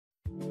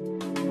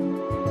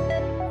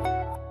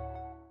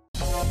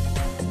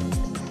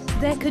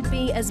There could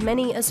be as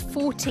many as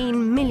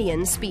 14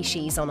 million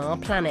species on our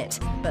planet,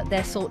 but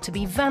they're thought to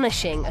be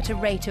vanishing at a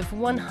rate of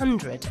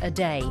 100 a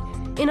day.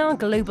 In our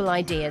Global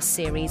Ideas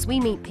series, we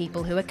meet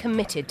people who are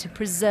committed to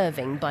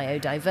preserving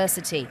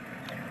biodiversity.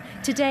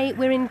 Today,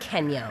 we're in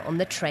Kenya on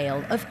the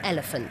trail of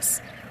elephants.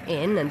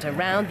 In and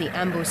around the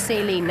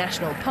Amboseli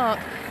National Park,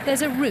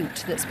 there's a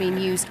route that's been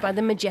used by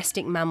the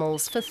majestic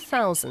mammals for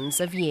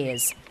thousands of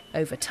years.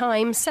 Over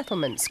time,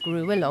 settlements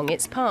grew along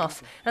its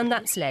path, and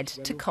that's led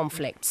to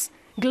conflicts.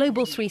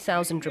 Global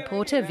 3000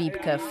 reporter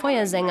Wiebke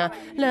Feuersänger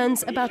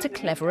learns about a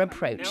clever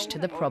approach to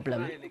the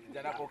problem.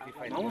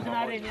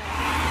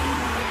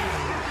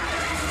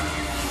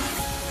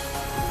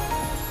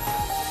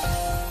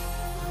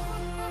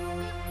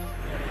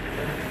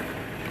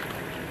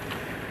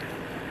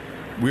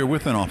 We're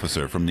with an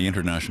officer from the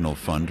International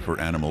Fund for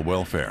Animal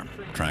Welfare,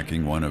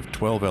 tracking one of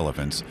 12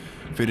 elephants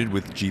fitted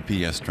with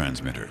GPS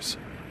transmitters.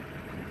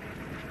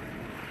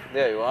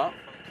 There you are.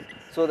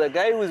 So the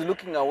guy who is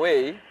looking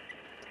away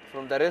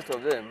from the rest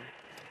of them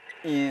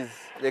is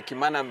the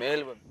Kimana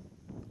male.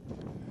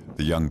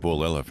 The young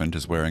bull elephant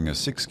is wearing a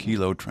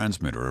 6-kilo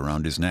transmitter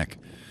around his neck.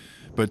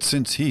 But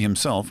since he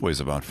himself weighs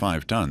about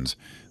 5 tons,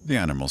 the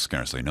animal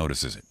scarcely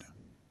notices it.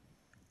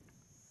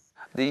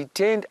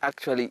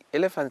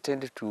 Elephants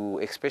tend to,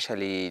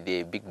 especially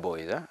the big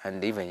boys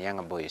and even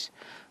younger boys,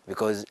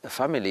 because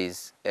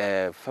families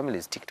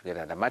stick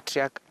together. The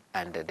matriarch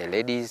and the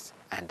ladies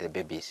and the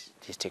babies,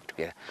 they stick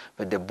together.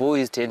 But the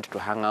boys tend to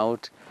hang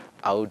out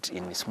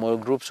in small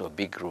groups or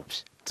big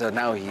groups. So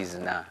now he's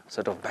in a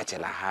sort of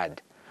bachelor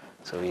herd.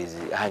 So he's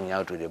hanging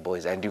out with the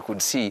boys. And you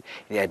could see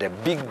they are the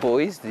big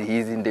boys,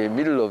 he's in the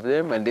middle of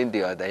them, and then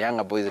there are the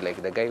younger boys,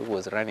 like the guy who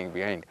was running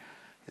behind.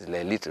 He's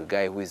like a little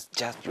guy who is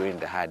just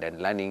joined the herd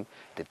and learning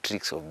the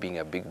tricks of being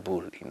a big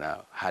bull in a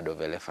herd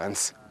of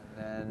elephants.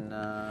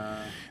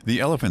 The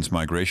elephant's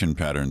migration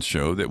patterns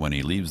show that when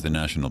he leaves the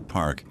national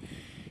park,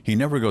 he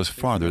never goes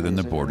farther than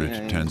the border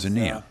to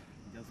Tanzania.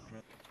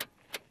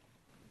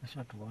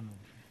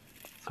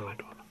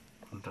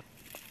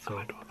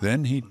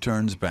 Then he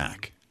turns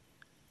back,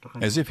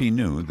 as if he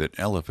knew that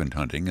elephant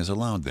hunting is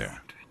allowed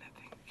there.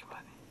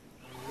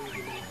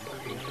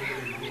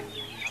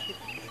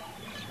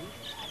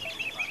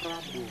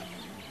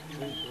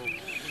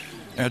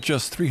 At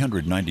just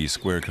 390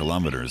 square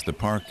kilometers, the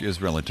park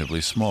is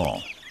relatively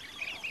small.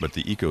 But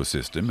the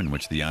ecosystem in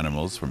which the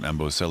animals from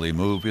Amboseli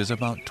move is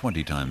about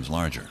 20 times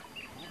larger.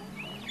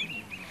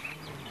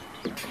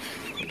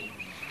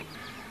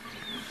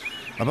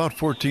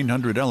 About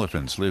 1,400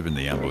 elephants live in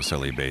the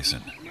Amboseli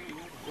Basin.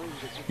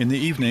 In the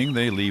evening,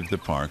 they leave the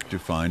park to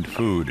find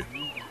food.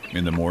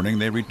 In the morning,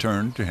 they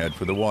return to head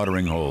for the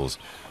watering holes.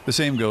 The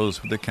same goes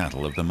for the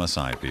cattle of the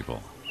Maasai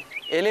people.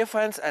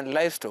 Elephants and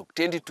livestock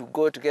tend to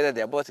go together.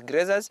 They're both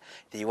grazers.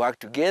 They work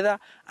together.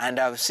 And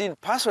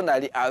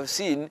personally, I've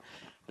seen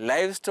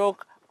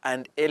livestock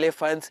and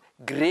elephants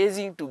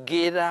grazing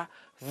together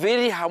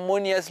very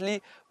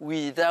harmoniously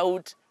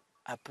without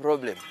a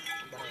problem.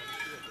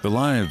 The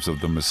lives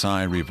of the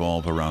Maasai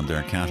revolve around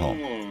their cattle.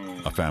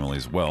 A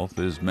family's wealth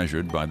is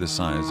measured by the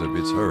size of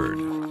its herd.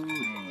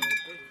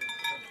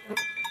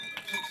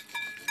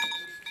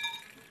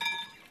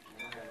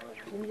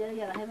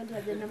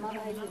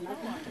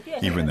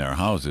 Even their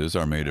houses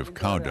are made of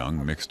cow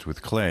dung mixed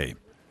with clay.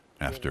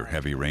 After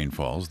heavy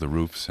rainfalls, the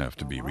roofs have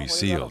to be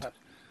resealed.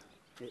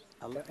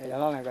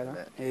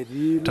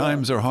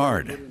 Times are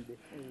hard.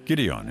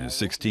 Gideon is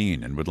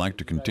 16 and would like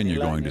to continue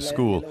going to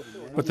school,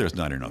 but there's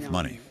not enough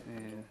money.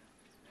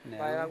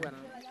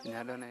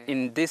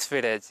 In this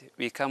village,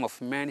 we come of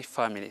many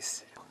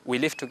families. We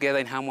live together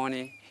in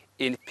harmony,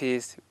 in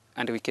peace,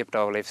 and we kept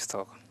our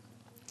livestock.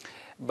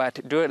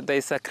 But there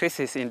is a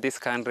crisis in this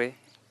country,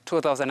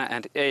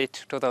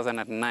 2008,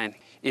 2009.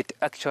 It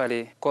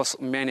actually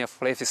caused many of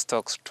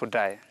livestock to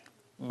die.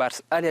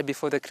 But earlier,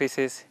 before the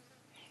crisis,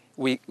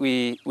 we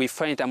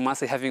find a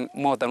Maasai having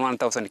more than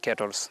 1,000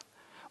 cattle.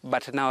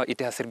 But now it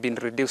has been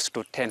reduced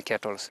to 10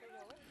 cattle.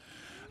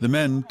 The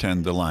men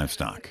tend the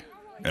livestock.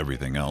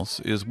 Everything else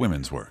is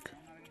women's work.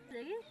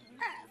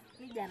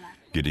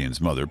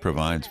 Gideon's mother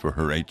provides for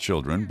her 8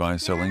 children by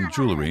selling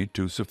jewelry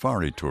to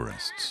safari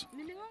tourists.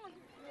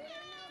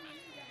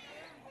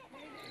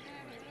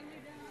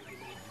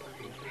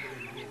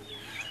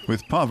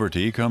 With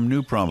poverty come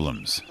new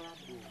problems.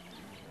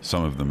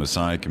 Some of the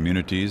Maasai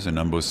communities in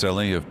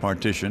Amboseli have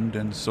partitioned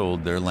and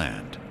sold their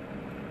land.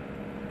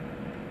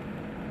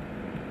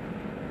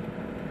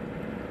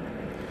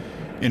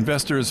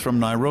 Investors from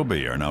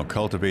Nairobi are now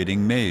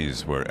cultivating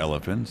maize where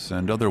elephants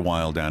and other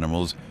wild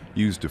animals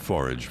use to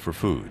forage for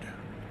food.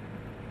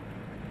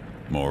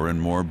 More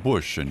and more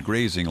bush and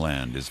grazing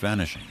land is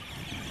vanishing.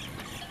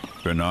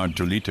 Bernard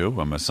Tulito,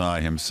 a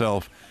Maasai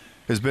himself,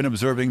 has been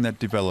observing that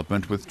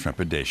development with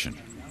trepidation.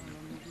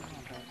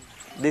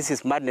 This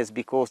is madness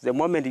because the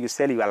moment you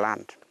sell your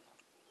land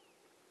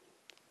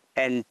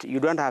and you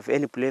don't have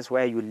any place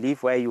where you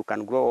live, where you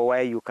can grow or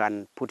where you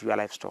can put your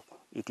livestock,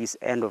 it is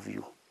end of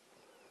you.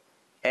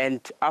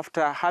 And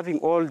after having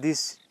all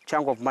this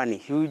chunk of money,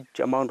 huge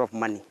amount of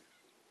money,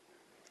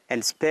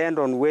 and spend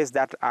on ways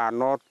that are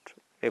not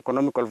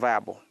economical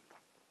viable,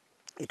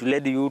 it will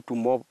lead you to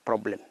more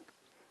problems.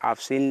 I've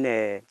seen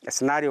a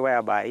scenario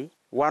whereby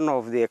one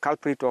of the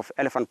culprits of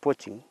elephant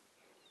poaching,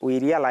 we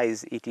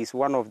realize it is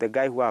one of the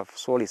guys who have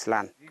sold his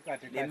land.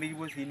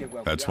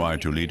 That's why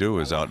Tulido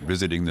is out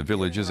visiting the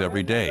villages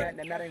every day.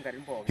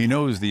 He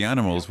knows the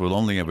animals will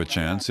only have a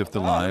chance if the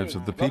lives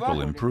of the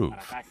people improve.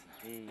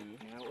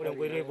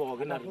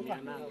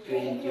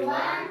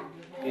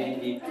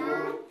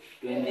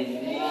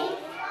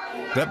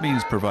 That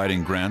means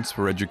providing grants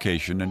for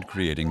education and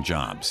creating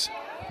jobs.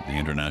 The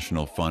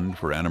International Fund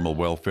for Animal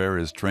Welfare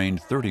has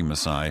trained 30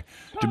 Maasai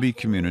to be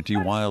community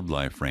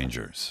wildlife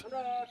rangers.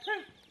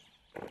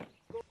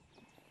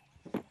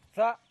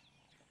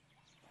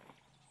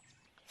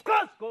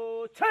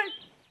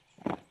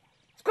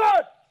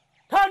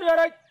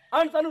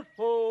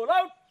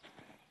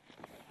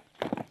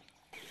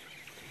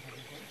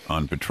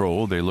 On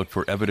patrol, they look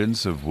for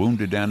evidence of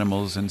wounded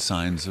animals and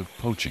signs of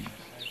poaching.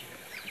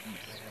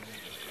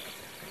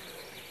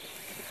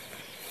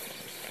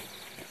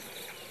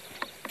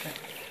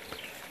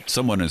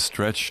 Someone has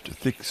stretched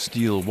thick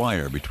steel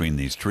wire between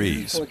these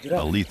trees,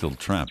 a lethal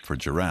trap for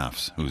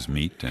giraffes, whose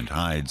meat and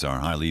hides are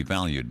highly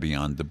valued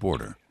beyond the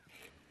border.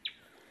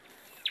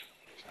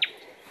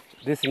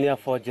 This is near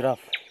for giraffe.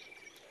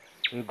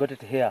 We got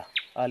it here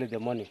early in the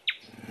morning.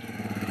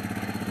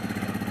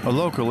 A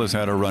local has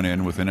had a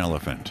run-in with an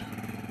elephant.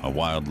 A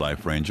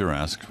wildlife ranger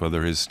asks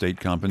whether his state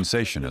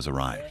compensation has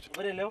arrived.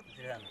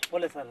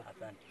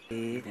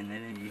 The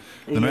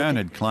man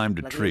had climbed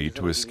a tree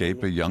to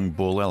escape a young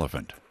bull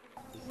elephant.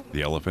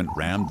 The elephant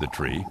rammed the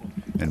tree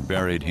and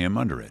buried him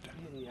under it.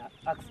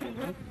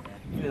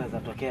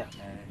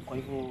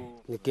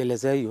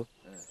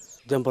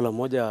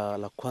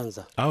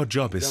 Our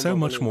job is so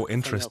much more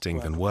interesting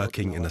than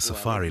working in a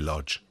safari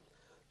lodge.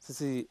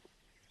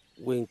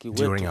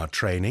 During our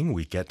training,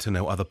 we get to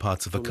know other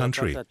parts of the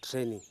country.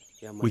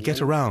 We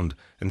get around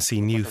and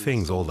see new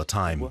things all the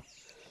time.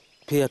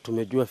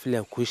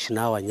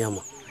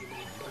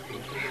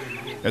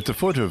 At the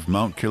foot of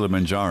Mount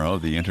Kilimanjaro,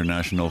 the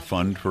International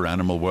Fund for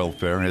Animal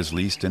Welfare has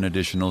leased an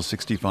additional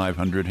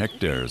 6,500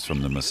 hectares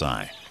from the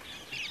Maasai.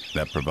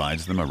 That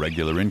provides them a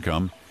regular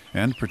income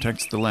and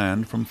protects the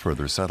land from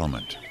further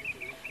settlement.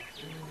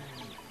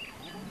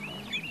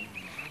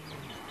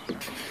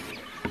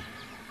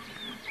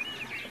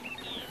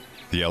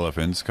 The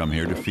elephants come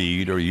here to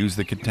feed or use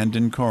the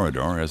Kitenden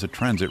Corridor as a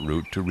transit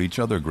route to reach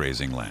other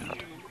grazing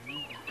land.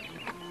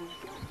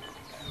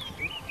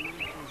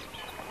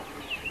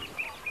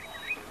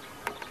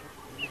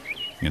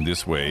 In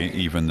this way,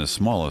 even the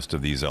smallest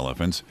of these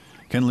elephants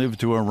can live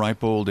to a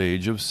ripe old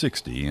age of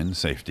 60 in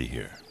safety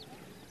here.